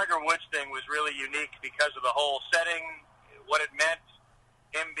think the Tiger Woods thing was really unique because of the whole setting, what it meant,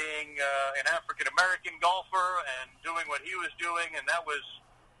 him being an African-American golfer and doing what he was doing, and that was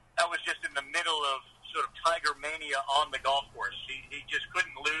just in the middle of sort of Tiger mania on the golf course. He just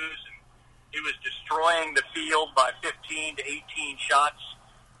couldn't lose, and destroying the field by 15 to 18 shots.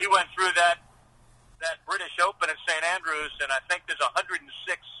 He went through that British Open at St. Andrews, and I think there's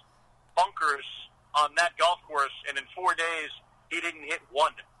 106 bunkers on that golf course, and in 4 days, he didn't hit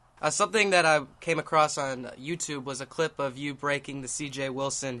one. Something that I came across on YouTube was a clip of you breaking the C.J.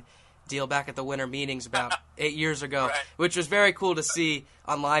 Wilson deal back at the winter meetings about 8 years ago, right, which was very cool to see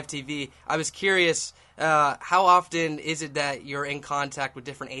on live TV. I was curious, how often is it that you're in contact with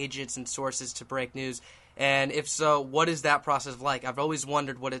different agents and sources to break news? And if so, what is that process like? I've always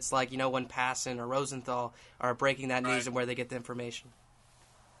wondered what it's like, when Passan or Rosenthal are breaking that news and where they get the information.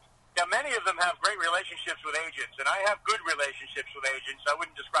 Yeah, many of them have great relationships with agents, and I have good relationships with agents. I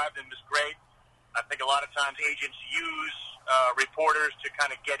wouldn't describe them as great. I think a lot of times agents use reporters to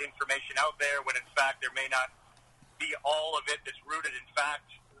kind of get information out there when, in fact, there may not be all of it that's rooted in fact.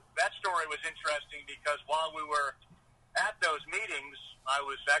 That story was interesting because while we were at those meetings, I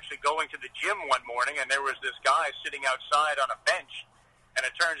was actually going to the gym one morning, and there was this guy sitting outside on a bench, and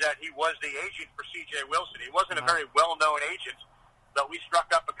it turns out he was the agent for C.J. Wilson. He wasn't a very well-known agent, but we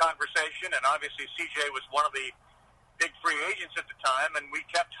struck up a conversation, and obviously C.J. was one of the big free agents at the time, and we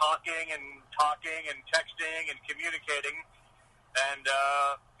kept talking and texting and communicating, and,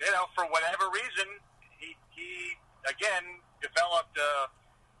 for whatever reason, he again, developed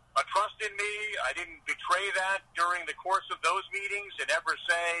a trust in me. I didn't betray that during the course of those meetings and ever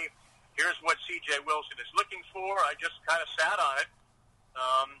say, here's what C.J. Wilson is looking for. I just kind of sat on it,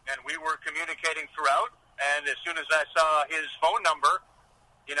 and we were communicating throughout. And as soon as I saw his phone number,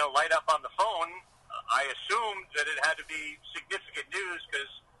 light up on the phone, I assumed that it had to be significant news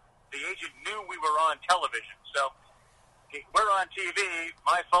because the agent knew we were on television. So we're on TV,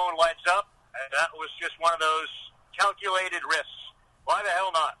 my phone lights up, and that was just one of those calculated risks. Why the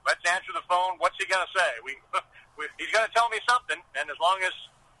hell not? Let's answer the phone. What's he going to say? He's going to tell me something, and as long as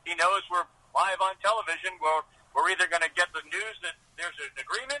he knows we're live on television, we're either going to get the news that there's an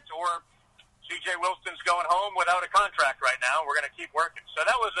agreement or C.J. Wilson's going home without a contract right now. We're going to keep working. So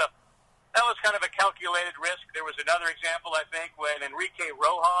that was kind of a calculated risk. There was another example, I think, when Enrique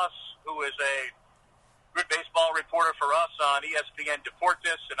Rojas, who is a good baseball reporter for us on ESPN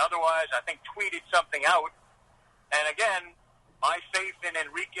Deportes and otherwise, I think tweeted something out. And again, my faith in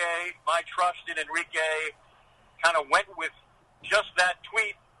Enrique, my trust in Enrique kind of went with just that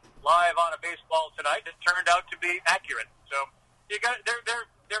tweet live on a Baseball Tonight that turned out to be accurate. So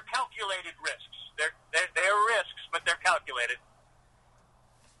they're calculated risks. They're risks, but they're calculated.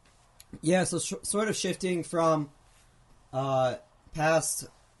 Yeah, so sort of shifting from past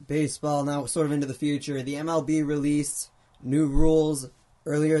baseball now sort of into the future, the MLB released new rules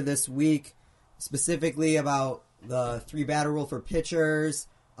earlier this week, specifically about the 3-batter rule for pitchers,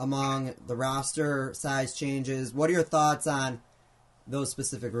 among the roster size changes. What are your thoughts on those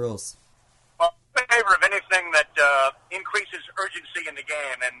specific rules? Well, I'm in favor of anything that increases urgency in the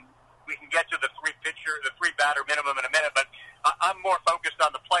game, and we can get to the 3-batter minimum in a minute, but I'm more focused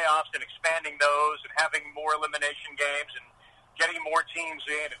on the playoffs and expanding those and having more elimination games and getting more teams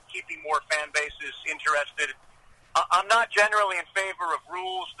in and keeping more fan bases interested. I'm not generally in favor of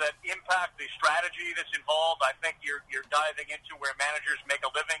rules that impact the strategy that's involved. I think you're diving into where managers make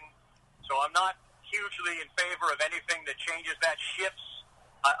a living. So I'm not hugely in favor of anything that changes that shifts.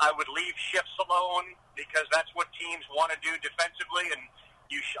 I would leave shifts alone because that's what teams want to do defensively, and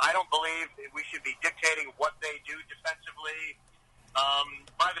I don't believe we should be dictating what they do defensively.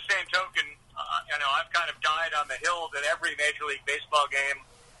 By the same token, I've kind of died on the hill that every Major League Baseball game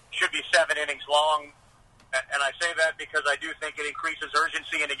should be 7 innings long. And I say that because I do think it increases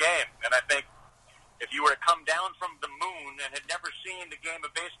urgency in the game. And I think if you were to come down from the moon and had never seen the game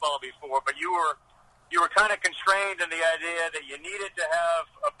of baseball before, but you were kind of constrained in the idea that you needed to have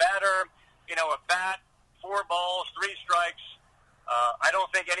a batter, a bat, 4 balls, 3 strikes. I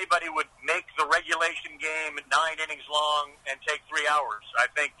don't think anybody would make the regulation game 9 innings long and take 3 hours. I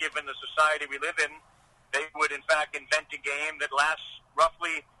think given the society we live in, they would in fact invent a game that lasts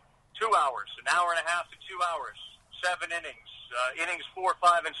roughly 2 hours, an hour and a half to 2 hours, 7 innings. Innings 4,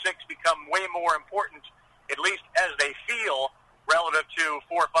 5, and 6 become way more important, at least as they feel, relative to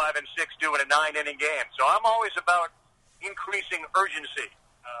 4, 5, and 6 doing a 9-inning game. So I'm always about increasing urgency.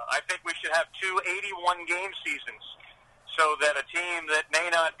 I think we should have 2 81-game seasons so that a team that may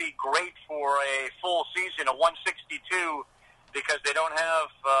not be great for a full season, a 162, because they don't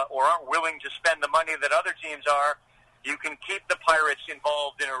have or aren't willing to spend the money that other teams are, you can keep the Pirates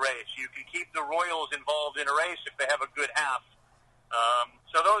involved in a race. You can keep the Royals involved in a race if they have a good half.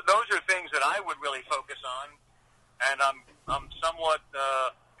 So those are things that I would really focus on, and I'm somewhat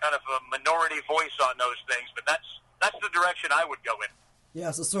kind of a minority voice on those things, but that's the direction I would go in.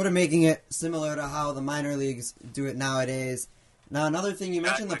 Yeah, so sort of making it similar to how the minor leagues do it nowadays. Now, another thing, you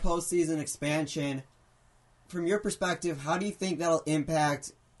mentioned the postseason expansion. From your perspective, how do you think that'll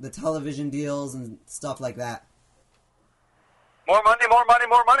impact the television deals and stuff like that? More money, more money,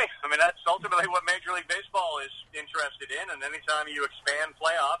 more money. I mean, that's ultimately what Major League Baseball is interested in, and anytime you expand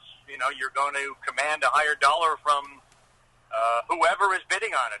playoffs, you're going to command a higher dollar from whoever is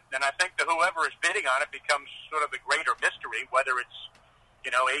bidding on it. And I think the whoever is bidding on it becomes sort of the greater mystery, whether it's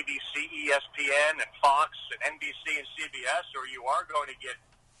ABC, ESPN, and Fox, and NBC, and CBS, or you are going to get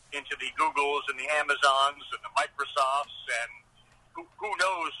into the Googles and the Amazons and the Microsofts and who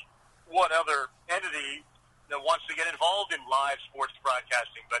knows what other entity that wants to get involved in live sports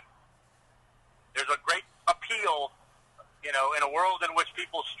broadcasting. But there's a great appeal, in a world in which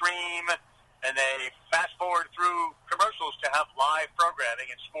people stream and they fast forward through commercials to have live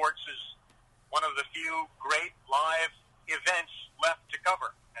programming, and sports is one of the few great live events left to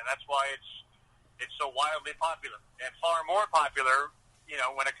cover, and that's why it's so wildly popular, and far more popular,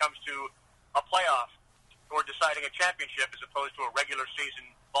 when it comes to a playoff or deciding a championship as opposed to a regular season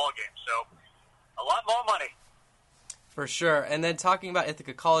ball game. So a lot more money. For sure. And then talking about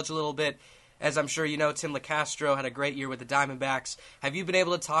Ithaca College a little bit, as I'm sure you know, Tim LeCastro had a great year with the Diamondbacks. Have you been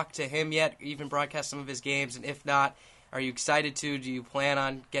able to talk to him yet, even broadcast some of his games? And if not, are you excited to? Do you plan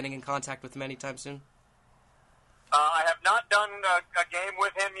on getting in contact with him anytime soon? I have not done a game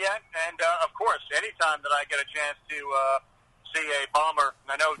with him yet, and of course, anytime that I get a chance to see a Bomber,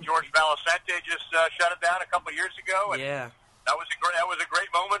 I know George Valicente just shut it down a couple of years ago, and that was a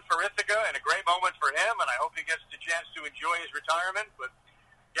great moment for Ithaca and a great moment for him, and I hope he gets the chance to enjoy his retirement. But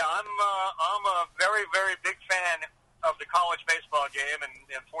yeah, I'm a very, very big fan of the college baseball game, and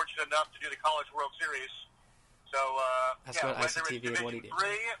fortunate enough to do the College World Series. So whether it's Division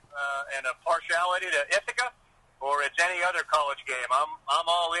III and a partiality to Ithaca, or it's any other college game, I'm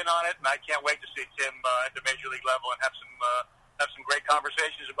all in on it, and I can't wait to see Tim at the major league level and have some great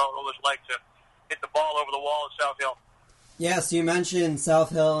conversations about what it's like to hit the ball over the wall at South Hill. Yes, you mentioned South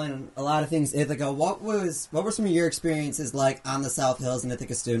Hill and a lot of things Ithaca. What were some of your experiences like on the South Hill as an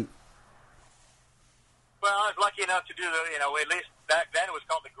Ithaca student? Well, I was lucky enough to do at least back then it was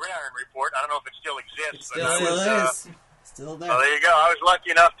called the Gridiron Report. I don't know if it still exists. It still is. Still there. Well, there you go. I was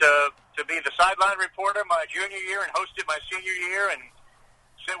lucky enough to be the sideline reporter my junior year and host it my senior year and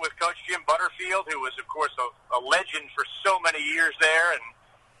sit with Coach Jim Butterfield, who was, of course, a legend for so many years there. And,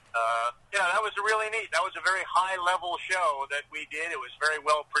 that was really neat. That was a very high-level show that we did. It was very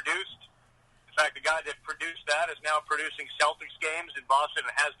well produced. In fact, the guy that produced that is now producing Celtics games in Boston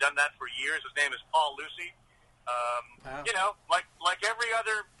and has done that for years. His name is Paul Lucy. Wow. Like every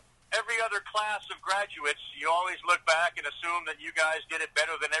other class of graduates, you always look back and assume that you guys did it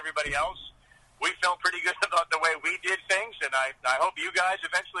better than everybody else. We felt pretty good about the way we did things, and I hope you guys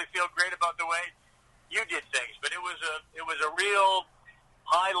eventually feel great about the way you did things. But it was a real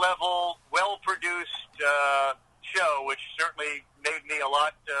high-level, well-produced show, which certainly made me a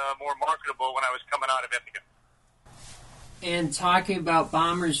lot more marketable when I was coming out of Ithaca. And talking about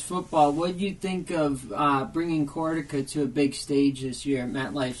Bombers football, what do you think of bringing Corsica to a big stage this year at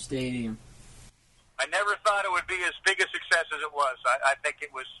MetLife Stadium? I never thought it would be as big a success as it was. I think it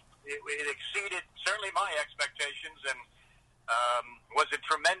exceeded certainly my expectations and was a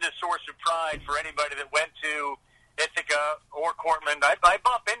tremendous source of pride for anybody that went to Ithaca or Cortland. I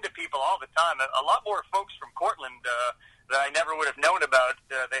bump into people all the time. A lot more folks from Cortland that I never would have known about.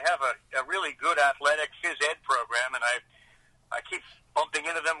 They have a really good athletic phys ed program, and I keep bumping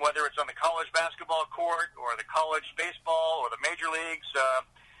into them, whether it's on the college basketball court or the college baseball or the major leagues.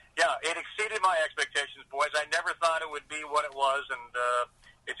 It exceeded my expectations, boys. I never thought it would be what it was, and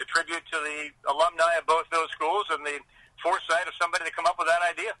it's a tribute to the alumni of both those schools and the foresight of somebody to come up with that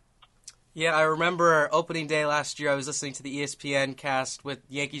idea. Yeah, I remember opening day last year, I was listening to the ESPN cast with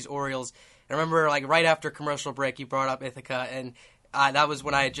Yankees-Orioles. I remember right after commercial break, you brought up Ithaca, and that was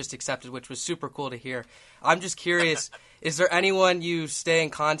when I had just accepted, which was super cool to hear. I'm just curious, is there anyone you stay in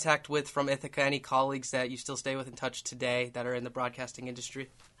contact with from Ithaca, any colleagues that you still stay with in touch today that are in the broadcasting industry?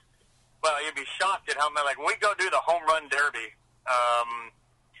 Well, you'd be shocked at how many, when we go do the home run derby,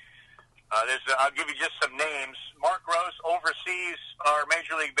 I'll give you just some names. Mark Gross oversees our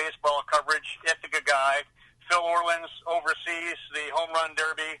Major League Baseball coverage, Ithaca guy. Phil Orleans oversees the home run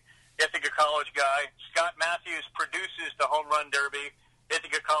derby, Ithaca College guy. Scott Matthews produces the home run derby,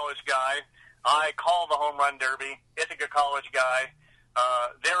 Ithaca College guy. I call the home run derby, Ithaca College guy.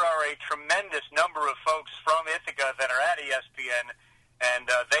 There are a tremendous number of folks from Ithaca that are at ESPN, and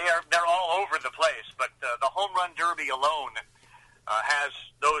they're all over the place. But the home run derby alone has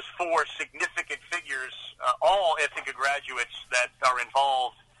those four significant figures, all Ithaca graduates that are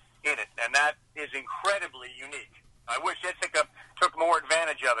involved in it, and that is incredibly unique. I wish Ithaca took more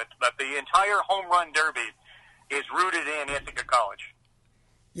advantage of it, but the entire home run derby is rooted in Ithaca College.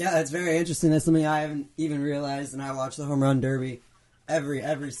 Yeah, that's very interesting. That's something I haven't even realized, and I watch the home run derby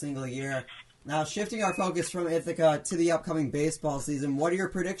every single year. Now, shifting our focus from Ithaca to the upcoming baseball season, what are your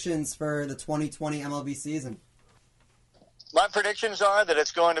predictions for the 2020 MLB season? My predictions are that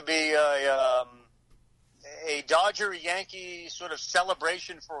it's going to be a Dodger-Yankee sort of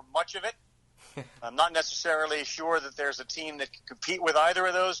celebration for much of it. I'm not necessarily sure that there's a team that can compete with either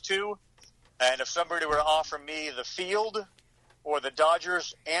of those two. And if somebody were to offer me the field or the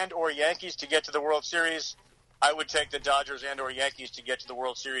Dodgers and or Yankees to get to the World Series, I would take the Dodgers and or Yankees to get to the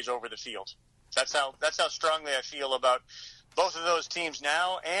World Series over the field. That's how strongly I feel about both of those teams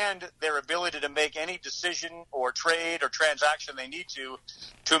now and their ability to make any decision or trade or transaction they need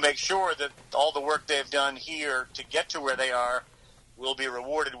to make sure that all the work they've done here to get to where they are will be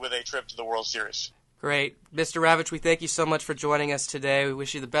rewarded with a trip to the World Series. Great. Mr. Ravitch, we thank you so much for joining us today. We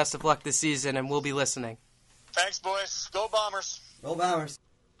wish you the best of luck this season, and we'll be listening. Thanks, boys. Go Bombers. Go Bombers.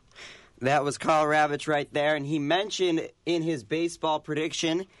 That was Carl Ravitch right there, and he mentioned in his baseball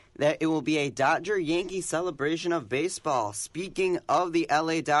prediction that it will be a Dodger-Yankee celebration of baseball. Speaking of the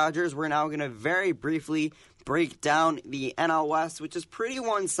LA Dodgers, we're now going to very briefly break down the NL West, which is pretty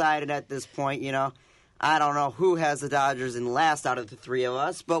one-sided at this point, you know. I don't know who has the Dodgers in last out of the three of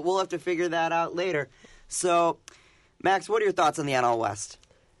us, but we'll have to figure that out later. So, Max, what are your thoughts on the NL West?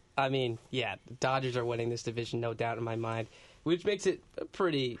 I mean, yeah, the Dodgers are winning this division, no doubt in my mind, which makes it a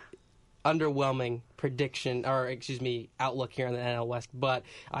pretty underwhelming outlook here on the NL West. But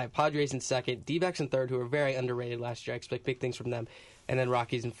I have Padres in second, D-backs in third, who were very underrated last year. I expect big things from them. And then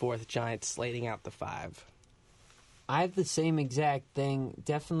Rockies in fourth, Giants slating out the five. I have the same exact thing.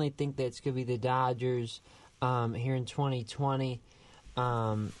 Definitely think that it's going to be the Dodgers here in 2020.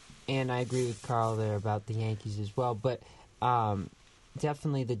 And I agree with Carl there about the Yankees as well. But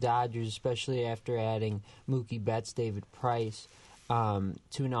definitely the Dodgers, especially after adding Mookie Betts, David Price,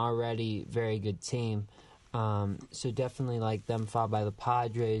 to an already very good team. So definitely like them, followed by the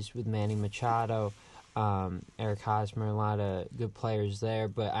Padres with Manny Machado, Eric Hosmer, a lot of good players there.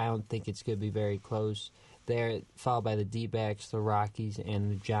 But I don't think it's going to be very close there, followed by the D-backs, the Rockies,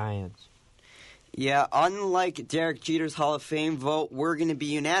 and the Giants. Yeah, unlike Derek Jeter's Hall of Fame vote, we're going to be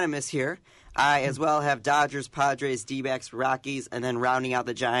unanimous here. I as well have Dodgers, Padres, D-backs, Rockies, and then rounding out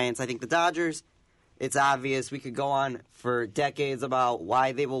the Giants. I think the Dodgers, it's obvious. We could go on for decades about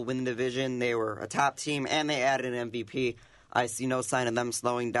why they will win the division. They were a top team, and they added an MVP. I see no sign of them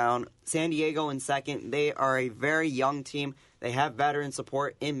slowing down. San Diego in second. They are a very young team. They have veteran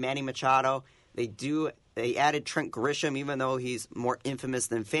support in Manny Machado. They added Trent Grisham, even though he's more infamous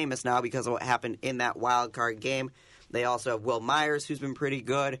than famous now because of what happened in that wild card game. They also have Will Myers, who's been pretty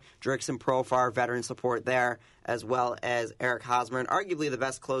good. Jurickson Profar, veteran support there, as well as Eric Hosmer, and arguably the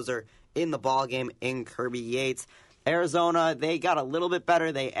best closer in the ballgame in Kirby Yates. Arizona, they got a little bit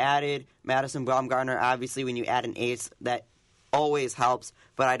better. They added Madison Bumgarner. Obviously, when you add an ace, that always helps,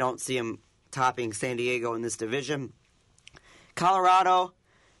 but I don't see him topping San Diego in this division. Colorado,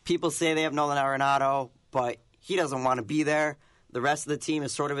 people say they have Nolan Arenado, but he doesn't want to be there. The rest of the team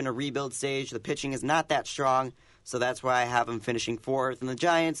is sort of in a rebuild stage. The pitching is not that strong, so that's why I have him finishing fourth. And the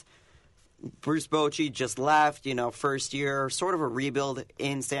Giants, Bruce Bochy just left, first year, sort of a rebuild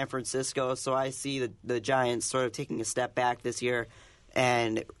in San Francisco. So I see the Giants sort of taking a step back this year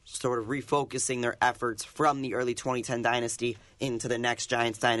and sort of refocusing their efforts from the early 2010 dynasty into the next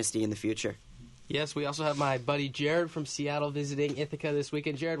Giants dynasty in the future. Yes, we also have my buddy Jared from Seattle visiting Ithaca this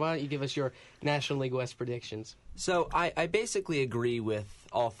weekend. Jared, why don't you give us your National League West predictions? So I basically agree with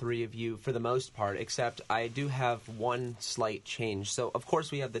all three of you for the most part, except I do have one slight change. So, of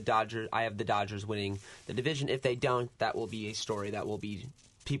course, we have the Dodgers. I have the Dodgers winning the division. If they don't, that will be a story that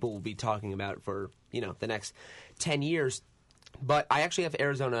people will be talking about for, the next 10 years. But I actually have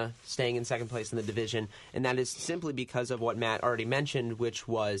Arizona staying in second place in the division, and that is simply because of what Matt already mentioned, which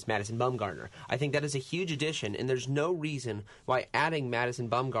was Madison Bumgarner. I think that is a huge addition, and there's no reason why adding Madison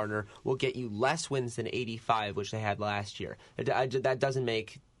Bumgarner will get you less wins than 85, which they had last year. That doesn't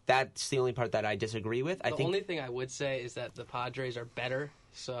make... That's the only part that I disagree with. The only thing I would say is that the Padres are better,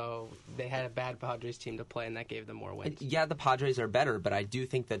 so they had a bad Padres team to play, and that gave them more wins. Yeah, the Padres are better, but I do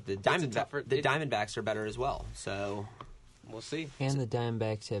think that the Diamondbacks are better as well, so... We'll see. And the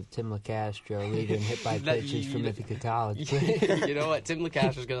Diamondbacks have Tim LeCastro leading hit by pitches from Ithaca College. You know what? Tim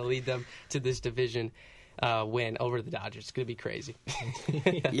LeCastro is going to lead them to this division. win over the Dodgers. It's going to be crazy.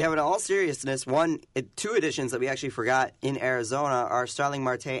 Yeah, but in all seriousness, two additions that we actually forgot in Arizona are Starling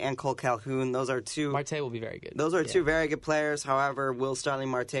Marte and Cole Calhoun. Those are two. Marte will be very good. Those are two very good players. However, will Starling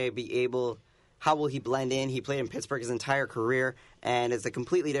Marte be able? How will he blend in? He played in Pittsburgh his entire career, and it's a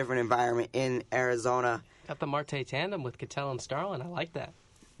completely different environment in Arizona. Got the Marte tandem with Ketel and Starlin. I like that.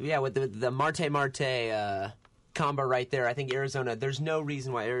 Yeah, with the Marte combo right there, I think Arizona. There's no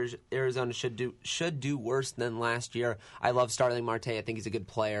reason why Arizona should do worse than last year. I love Starling Marte. I think he's a good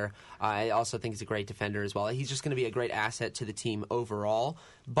player. I also think he's a great defender as well. He's just going to be a great asset to the team overall.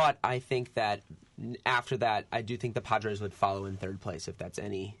 But I think that after that, I do think the Padres would follow in third place if that's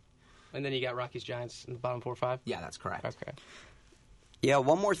any. And then you got Rockies Giants in the bottom 4-5? Yeah, that's correct. Okay. Yeah,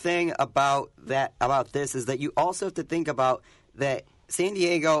 one more thing about this is that you also have to think about that San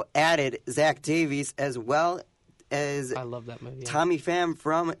Diego added Zach Davies as well as I love that move, yeah. Tommy Pham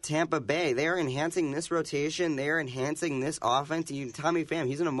from Tampa Bay. They are enhancing this rotation. They are enhancing this offense. Tommy Pham,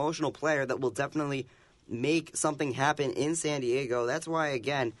 he's an emotional player that will definitely make something happen in San Diego. That's why,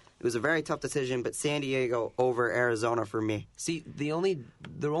 again, it was a very tough decision, but San Diego over Arizona for me. See, the only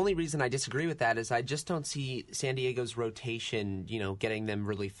reason I disagree with that is I just don't see San Diego's rotation, getting them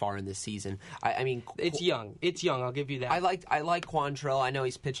really far in this season. I mean, it's young. It's young. I'll give you that. I like Quantrill. I know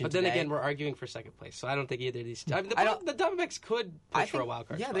he's pitching. But then today. again, we're arguing for second place, so I don't think either of these. I mean, the Diamondbacks could push for a wild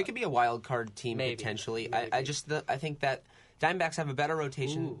card. Yeah, spot. they could be a wild card team Maybe. potentially. I think that Diamondbacks have a better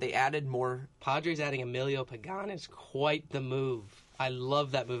rotation. Ooh. They added more. Padres adding Emilio Pagan is quite the move. I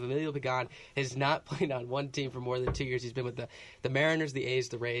love that move. Emilio Pagan has not played on one team for more than 2 years. He's been with the Mariners, the A's,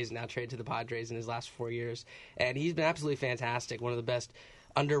 the Rays, now traded to the Padres in his last 4 years. And he's been absolutely fantastic. One of the best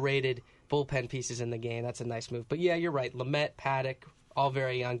underrated bullpen pieces in the game. That's a nice move. But yeah, you're right. Lamet, Paddock, all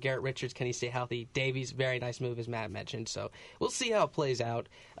very young. Garrett Richards, can he stay healthy? Davies, very nice move, as Matt mentioned. So we'll see how it plays out.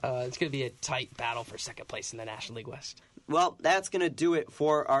 It's going to be a tight battle for second place in the National League West. Well, that's going to do it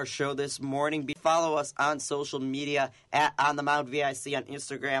for our show this morning. Follow us on social media at On The Mound VIC on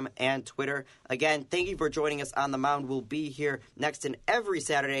Instagram and Twitter. Again, thank you for joining us on The Mound. We'll be here next and every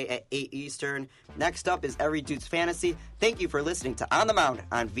Saturday at 8 Eastern. Next up is Every Dude's Fantasy. Thank you for listening to On The Mound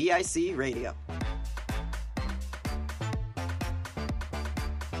on VIC Radio.